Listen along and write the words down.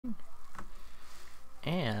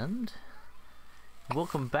And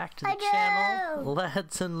welcome back to the channel,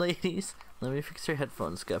 lads and ladies. Let me fix your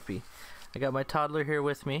headphones, Guppy. I got my toddler here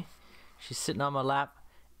with me. She's sitting on my lap,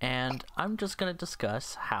 and I'm just going to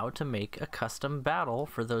discuss how to make a custom battle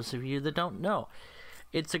for those of you that don't know.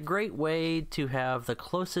 It's a great way to have the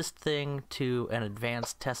closest thing to an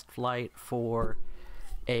advanced test flight for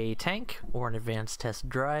a tank, or an advanced test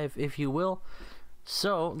drive, if you will.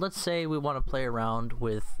 So, let's say we want to play around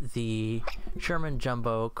with the Sherman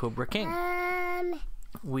Jumbo Cobra King.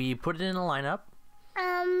 We put it in a lineup.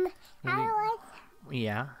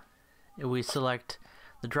 We select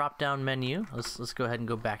the drop-down menu. Let's go ahead and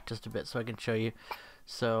go back just a bit so I can show you.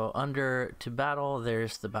 So, under to battle,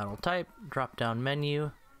 there's the battle type, drop-down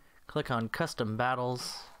menu. Click on custom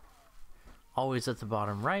battles. Always at the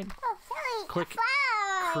bottom right. Click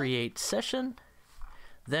create session.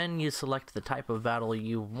 Then you select the type of battle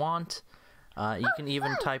you want. You can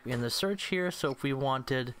even type in the search here. So if we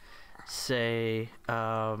wanted, say,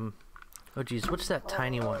 oh geez, what's that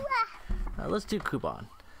tiny one? Let's do Kuban.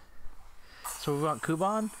 So we want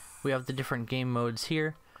Kuban. We have the different game modes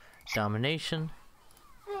here. Domination.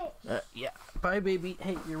 Yeah. Bye, baby.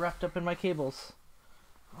 Hey, you're wrapped up in my cables.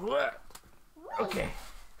 Okay.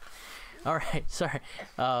 All right. Sorry.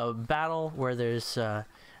 Battle, where there's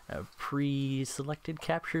pre-selected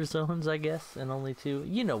capture zones, I guess, and only two.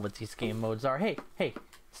 You know what these game modes are. Hey,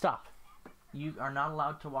 stop. You are not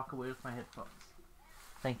allowed to walk away with my headphones.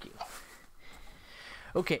 Thank you.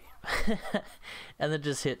 Okay. And then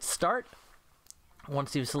just hit start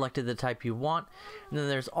once you've selected the type you want. And then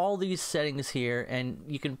there's all these settings here, and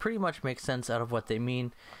you can pretty much make sense out of what they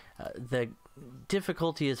mean. The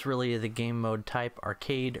difficulty is really the game mode type: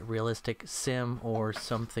 arcade, realistic, sim, or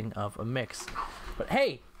something of a mix. But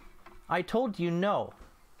hey, I told you no.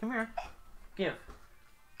 Come here. Give.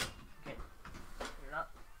 Okay. You're not.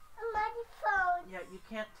 My phone. Yeah, you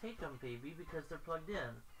can't take them, baby, because they're plugged in.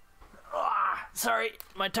 Sorry,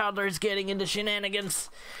 my toddler is getting into shenanigans.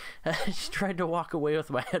 She tried to walk away with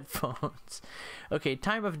my headphones. Okay,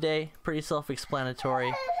 time of day, pretty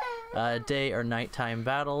self-explanatory. Day or nighttime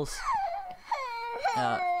battles.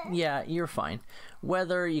 Yeah, you're fine.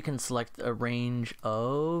 Weather, you can select a range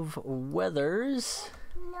of weathers.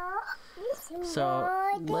 So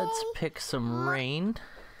let's pick some rain.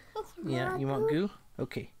 Yeah, you want goo?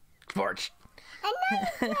 Okay. Splurge.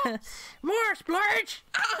 More splurge.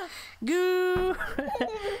 Goo.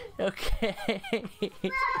 Okay.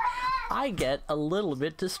 I get a little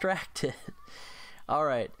bit distracted. All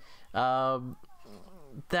right.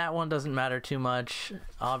 That one doesn't matter too much.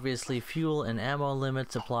 Obviously, fuel and ammo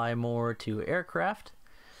limits apply more to aircraft.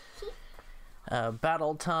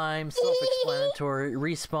 Battle time, self-explanatory.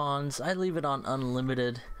 Respawns, I leave it on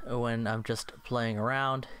unlimited when I'm just playing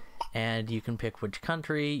around. And you can pick which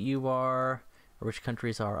country you are, or which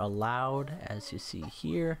countries are allowed, as you see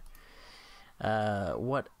here.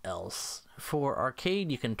 What else? For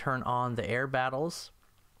arcade, you can turn on the air battles.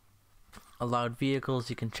 Allowed vehicles,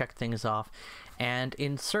 you can check things off. And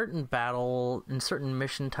in certain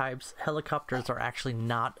mission types, helicopters are actually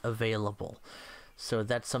not available. So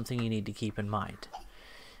that's something you need to keep in mind.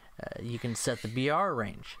 You can set the BR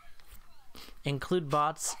range. Include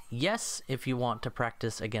bots, yes, if you want to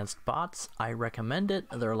practice against bots. I recommend it.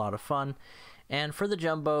 They're a lot of fun. And for the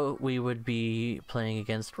Jumbo, we would be playing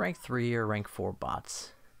against rank 3 or rank 4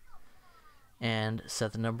 bots. And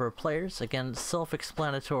set the number of players. Again,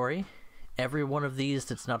 self-explanatory. Every one of these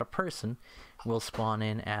that's not a person will spawn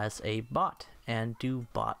in as a bot and do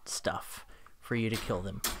bot stuff for you to kill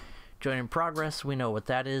them. Join in progress, we know what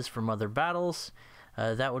that is from other battles.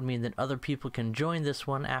 That would mean that other people can join this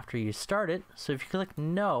one after you start it. So if you click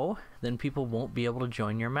no, then people won't be able to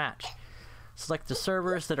join your match. Select the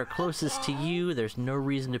servers that are closest to you. There's no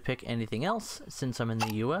reason to pick anything else. Since I'm in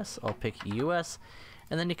the US, I'll pick US.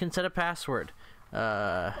 And then you can set a password.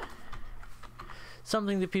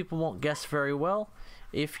 Something that people won't guess very well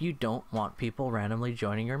if you don't want people randomly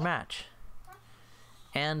joining your match.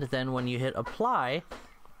 And then when you hit apply,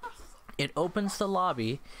 it opens the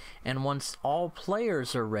lobby, and once all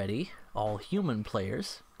players are ready, all human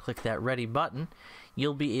players, click that ready button,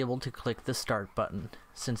 you'll be able to click the start button.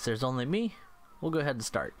 Since there's only me, we'll go ahead and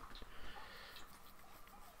start.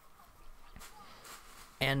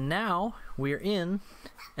 And now we're in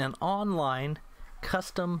an online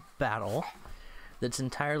custom battle that's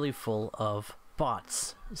entirely full of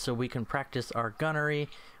bots. So we can practice our gunnery,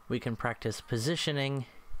 we can practice positioning,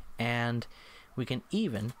 and we can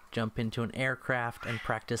even jump into an aircraft and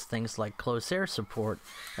practice things like close air support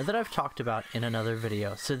that I've talked about in another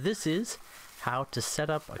video. So this is how to set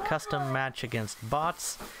up a custom match against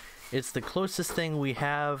bots. It's the closest thing we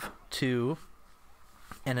have to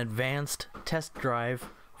an advanced test drive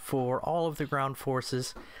for all of the ground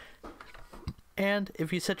forces. And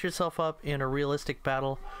if you set yourself up in a realistic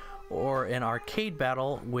battle or an arcade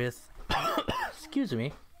battle with excuse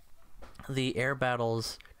me, the air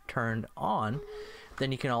battles turned on,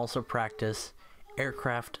 then you can also practice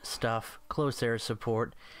aircraft stuff, close air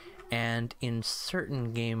support, and in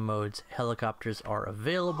certain game modes helicopters are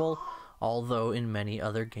available, although in many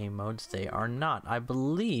other game modes they are not. I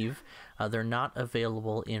believe they're not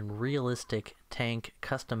available in realistic tank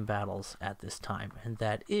custom battles at this time, and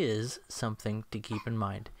that is something to keep in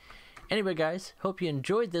mind. Anyway guys, hope you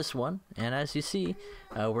enjoyed this one, and as you see,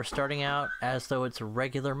 we're starting out as though it's a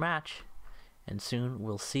regular match, and soon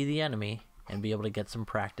we'll see the enemy and be able to get some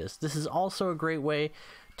practice. This is also a great way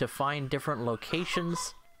to find different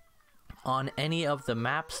locations on any of the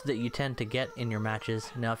maps that you tend to get in your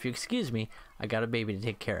matches. Now if you excuse me, I got a baby to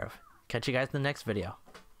take care of. Catch you guys in the next video.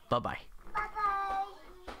 Bye bye.